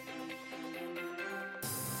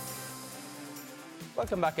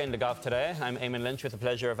 Welcome back into Golf Today. I'm Eamon Lynch with the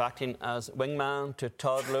pleasure of acting as wingman to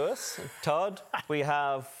Todd Lewis. Todd, we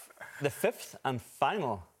have the 5th and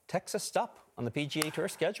final Texas stop on the PGA Tour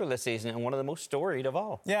schedule this season, and one of the most storied of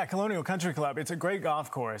all. Yeah, Colonial Country Club. It's a great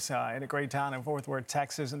golf course in a great town in Fort Worth,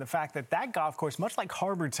 Texas. And the fact that that golf course, much like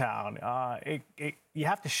Harbor Town, you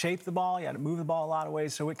have to shape the ball, you have to move the ball a lot of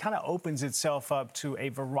ways. So it kind of opens itself up to a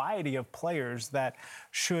variety of players that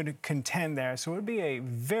should contend there. So it would be a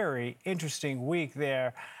very interesting week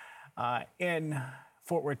there in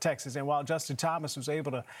Fort Worth, Texas. And while Justin Thomas was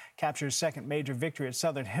able to capture his second major victory at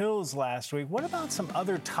Southern Hills last week, what about some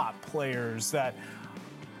other top players that,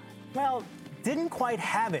 well, didn't quite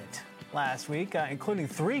have it last week, including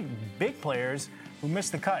 3 big players who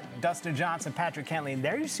missed the cut: Dustin Johnson, Patrick Cantlay. And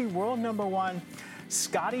there you see world number 1,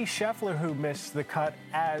 Scotty Scheffler, who missed the cut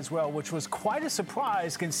as well, which was quite a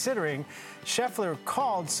surprise considering Scheffler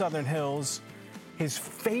called Southern Hills his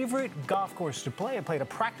favorite golf course to play. He played a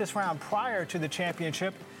practice round prior to the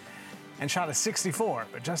championship and shot a 64,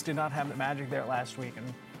 but just did not have the magic there last week.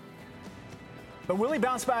 But will he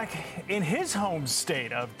bounce back in his home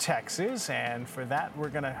state of Texas? And for that, we're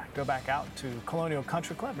going to go back out to Colonial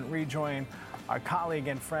Country Club and rejoin our colleague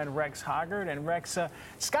and friend Rex Hoggard. And Rex,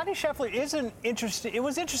 Scotty Scheffler isn't interesting. It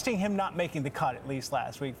was interesting him not making the cut at least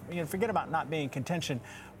last week. You know, forget about not being in contention.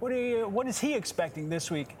 What is he expecting this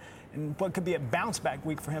week, and what could be a bounce back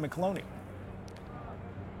week for him at Colonial?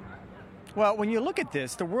 Well, when you look at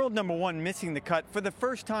this, the world number 1 missing the cut for the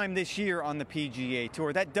first time this year on the PGA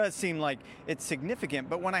Tour, that does seem like it's significant.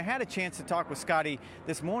 But when I had a chance to talk with Scotty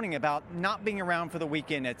this morning about not being around for the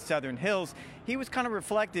weekend at Southern Hills, he was kind of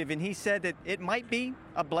reflective, and he said that it might be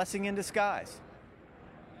a blessing in disguise.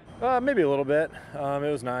 Maybe a little bit. It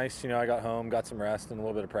was nice. You know, I got home, got some rest and a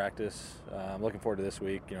little bit of practice. I'm looking forward to this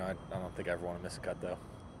week. You know, I don't think I ever want to miss a cut, though.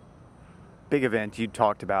 Big event. You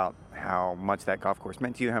talked about how much that golf course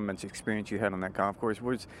meant to you, how much experience you had on that golf course.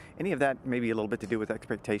 Was any of that maybe a little bit to do with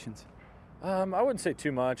expectations? I wouldn't say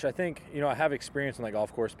too much. I think, you know, I have experience on that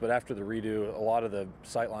golf course, but after the redo, a lot of the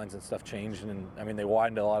sight lines and stuff changed. And, I mean, they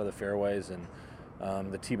widened a lot of the fairways,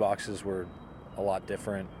 and the tee boxes were a lot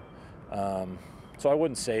different. So I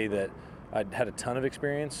wouldn't say that I had a ton of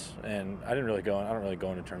experience, and I don't really go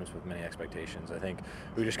into tournaments with many expectations. I think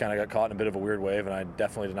we just kind of got caught in a bit of a weird wave, and I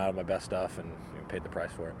definitely did not have my best stuff and paid the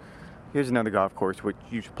price for it. Here's another golf course which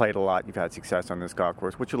you've played a lot. You've had success on this golf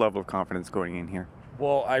course. What's your level of confidence going in here?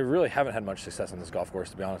 Well, I really haven't had much success on this golf course,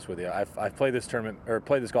 to be honest with you. I've played this tournament or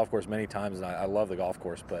played this golf course many times, and I love the golf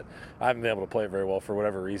course, but I haven't been able to play it very well for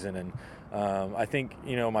whatever reason. And I think,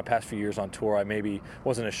 you know, my past few years on tour, I maybe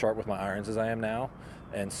wasn't as sharp with my irons as I am now.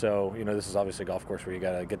 And so, you know, this is obviously a golf course where you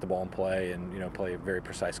got to get the ball in play and, you know, play very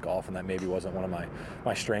precise golf, and that maybe wasn't one of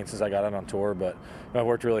my strengths as I got out on tour. But you know, I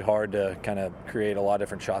worked really hard to kind of create a lot of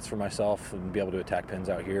different shots for myself and be able to attack pins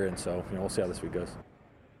out here. And so, you know, we'll see how this week goes.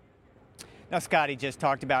 Now, Scotty just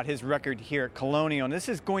talked about his record here at Colonial, and this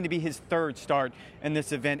is going to be his 3rd start in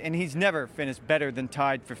this event, and he's never finished better than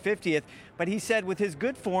tied for 50th. But he said with his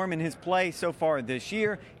good form and his play so far this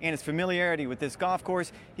year and his familiarity with this golf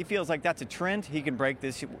course, he feels like that's a trend he can break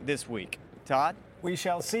this week. Todd? We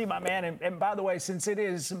shall see, my man. And by the way, since it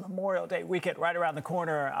is Memorial Day weekend right around the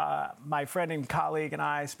corner, my friend and colleague and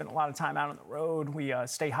I spent a lot of time out on the road. We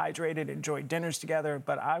stay hydrated, enjoy dinners together.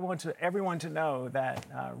 But I want everyone to know that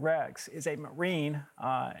Rex is a Marine,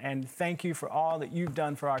 and thank you for all that you've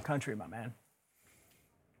done for our country, my man.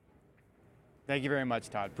 Thank you very much,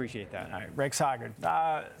 Todd. Appreciate that. All right, Rex Hoggard.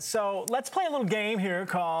 So let's play a little game here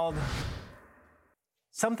called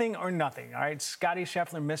Something or Nothing. All right, Scottie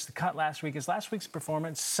Scheffler missed the cut last week. Is last week's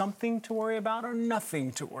performance something to worry about or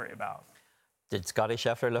nothing to worry about? Did Scottie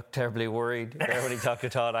Scheffler look terribly worried there when he talked to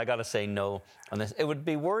Todd? I got to say no on this. It would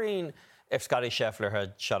be worrying if Scottie Scheffler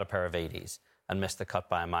had shot a pair of 80s and missed the cut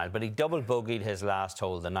by a mile. But he double bogeyed his last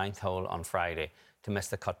hole, the 9th hole on Friday, to miss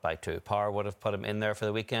the cut by 2. Par would have put him in there for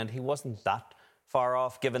the weekend. He wasn't that far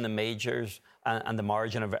off, given the majors and the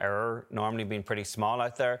margin of error normally being pretty small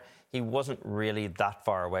out there. He wasn't really that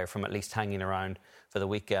far away from at least hanging around for the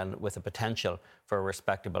weekend with the potential for a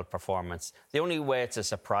respectable performance. The only way it's a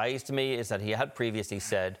surprise to me is that he had previously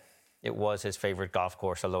said it was his favourite golf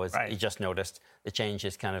course, although he just noticed the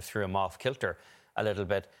changes kind of threw him off kilter a little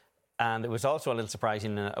bit. And it was also a little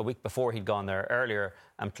surprising a week before he'd gone there earlier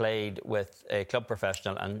and played with a club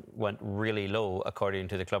professional and went really low, according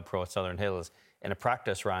to the Club Pro at Southern Hills, in a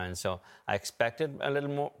practice round. So I expected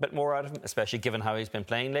a bit more out of him, especially given how he's been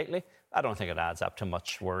playing lately. I don't think it adds up to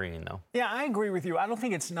much worrying, though. Yeah, I agree with you. I don't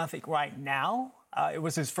think it's nothing right now. It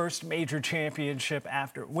was his first major championship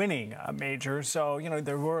after winning a major. So, you know,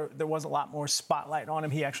 there was a lot more spotlight on him.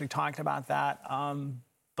 He actually talked about that.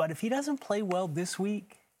 But if he doesn't play well this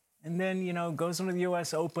week and then, you know, goes into the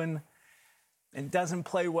U.S. Open and doesn't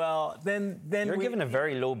play well, then you're giving a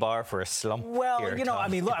very low bar for a slump. Well, here, you know,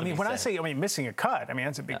 Tom, when I say missing a cut, I mean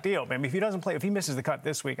that's a big deal. But I mean, if he doesn't play, if he misses the cut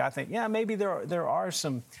this week, I think maybe there are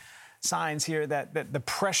some signs here that the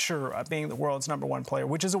pressure of being the world's #1 player,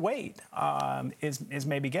 which is a weight, is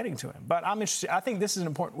maybe getting to him. But I'm interested. I think this is an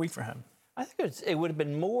important week for him. I think it would have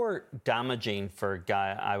been more damaging for a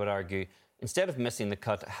guy, I would argue, instead of missing the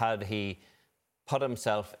cut, had he put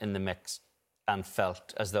himself in the mix and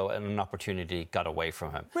felt as though an opportunity got away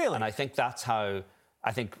from him. Really? And I think that's how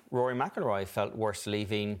Rory McIlroy felt worse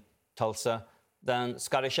leaving Tulsa than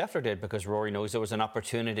Scottie Scheffler did, because Rory knows there was an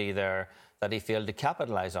opportunity there that he failed to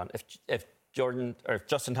capitalise on. If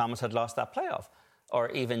Justin Thomas had lost that playoff, or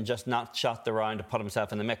even just not shot the round to put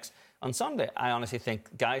himself in the mix on Sunday, I honestly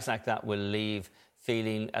think guys like that will leave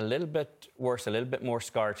feeling a little bit worse, a little bit more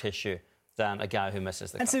scar tissue than a guy who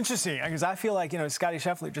misses the cut. That's interesting, because I feel like, you know, Scottie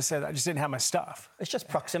Scheffler just said, I just didn't have my stuff. It's just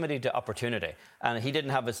proximity to opportunity. And he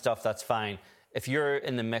didn't have his stuff, that's fine. If you're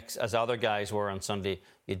in the mix, as other guys were on Sunday,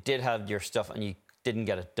 you did have your stuff and you didn't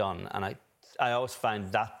get it done. And I always find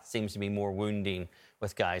that seems to be more wounding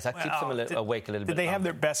with guys. That keeps them awake a little bit Did they longer. have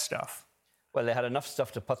their best stuff? Well, they had enough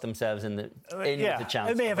stuff to put themselves in with the chance.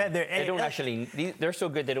 They may have had their... They don't actually... They're so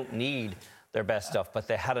good they don't need their best stuff, but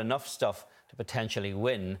they had enough stuff to potentially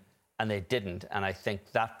win, and they didn't. And I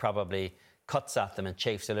think that probably cuts at them and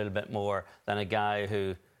chafes a little bit more than a guy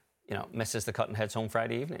who, you know, misses the cut and heads home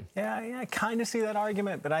Friday evening. Yeah, I kind of see that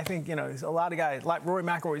argument, but I think, you know, a lot of guys, like Rory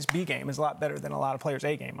McIlroy's B game is a lot better than a lot of players'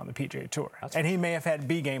 A game on the PGA Tour. And he may have had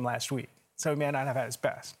B game last week, so he may not have had his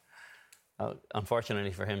best.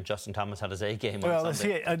 Unfortunately for him, Justin Thomas had his A game Well, on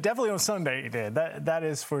Sunday. definitely on Sunday he did. That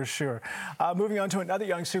is for sure. Moving on to another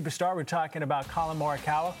young superstar, we're talking about Collin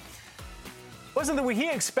Morikawa. Wasn't the way he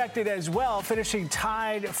expected as well, finishing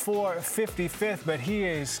tied for 55th, but he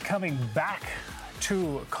is coming back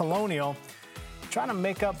to Colonial, trying to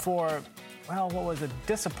make up for, well, what was a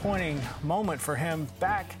disappointing moment for him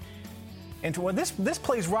back into what this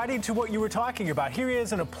plays right into what you were talking about. Here he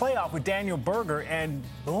is in a playoff with Daniel Berger, and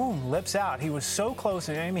boom, lips out. He was so close,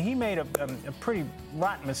 and I mean, he made a pretty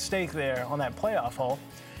rotten mistake there on that playoff hole,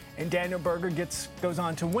 and Daniel Berger goes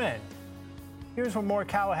on to win. Here's what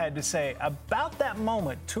Morikawa had to say about that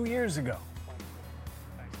moment 2 years ago.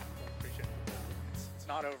 Thanks, appreciate it. It's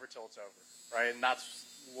not over till it's over, right? And that's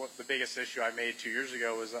what the biggest issue I made 2 years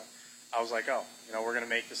ago was. I was like, oh, you know, we're going to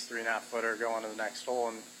make this 3.5 footer, go on to the next hole,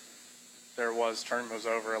 and there was, tournament was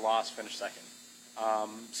over, lost, finished second.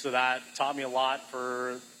 So that taught me a lot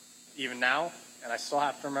for even now, and I still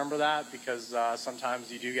have to remember that, because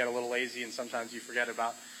sometimes you do get a little lazy and sometimes you forget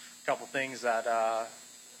about a couple things that,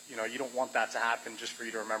 you know, you don't want that to happen just for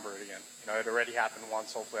you to remember it again. You know, it already happened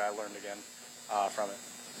once. Hopefully I learned again from it.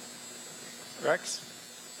 Rex?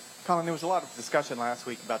 Collin, there was a lot of discussion last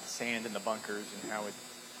week about the sand in the bunkers and how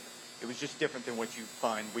it was just different than what you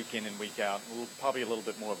find week in and week out. Probably a little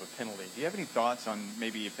bit more of a penalty. Do you have any thoughts on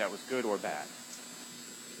maybe if that was good or bad?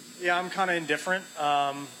 Yeah, I'm kind of indifferent.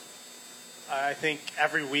 I think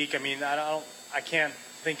every week, I mean, I can't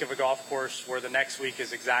think of a golf course where the next week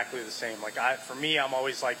is exactly the same. Like for me, I'm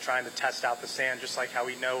always like trying to test out the sand, just like how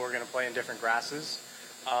we know we're going to play in different grasses.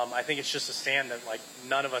 I think it's just a sand that like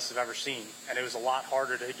none of us have ever seen, and it was a lot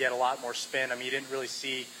harder to get a lot more spin. I mean, you didn't really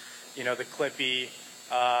see, the clippy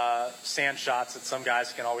sand shots that some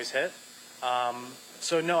guys can always hit.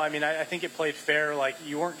 So no, I mean, I think it played fair. Like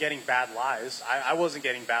you weren't getting bad lies. I wasn't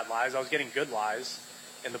getting bad lies. I was getting good lies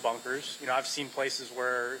in the bunkers. I've seen places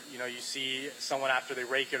where, you see someone after they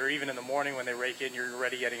rake it, or even in the morning when they rake it and you're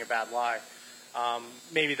already getting a bad lie.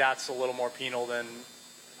 Maybe that's a little more penal than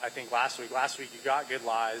I think last week. Last week you got good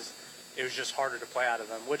lies. It was just harder to play out of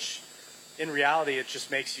them, which in reality it just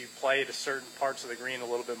makes you play to certain parts of the green a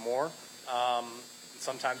little bit more.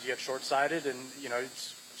 Sometimes you get short-sighted and,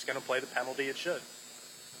 it's going to play the penalty it should.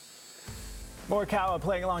 Morikawa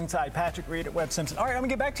playing alongside Patrick Reed at Webb Simpson. All right, I'm going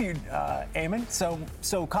to get back to you, Eamon.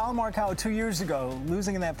 So Collin Morikawa 2 years ago,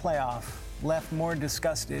 losing in that playoff, left more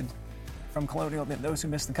disgusted from Colonial than those who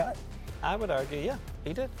missed the cut? I would argue, yeah,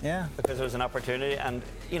 he did. Yeah. Because it was an opportunity, and,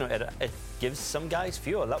 it gives some guys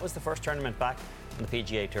fuel. That was the first tournament back on the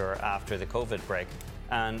PGA Tour after the COVID break,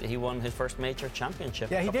 and he won his first major championship.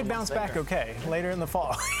 Yeah, he did bounce back okay later in the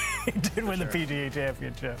fall. He did win the PGA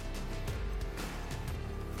Championship.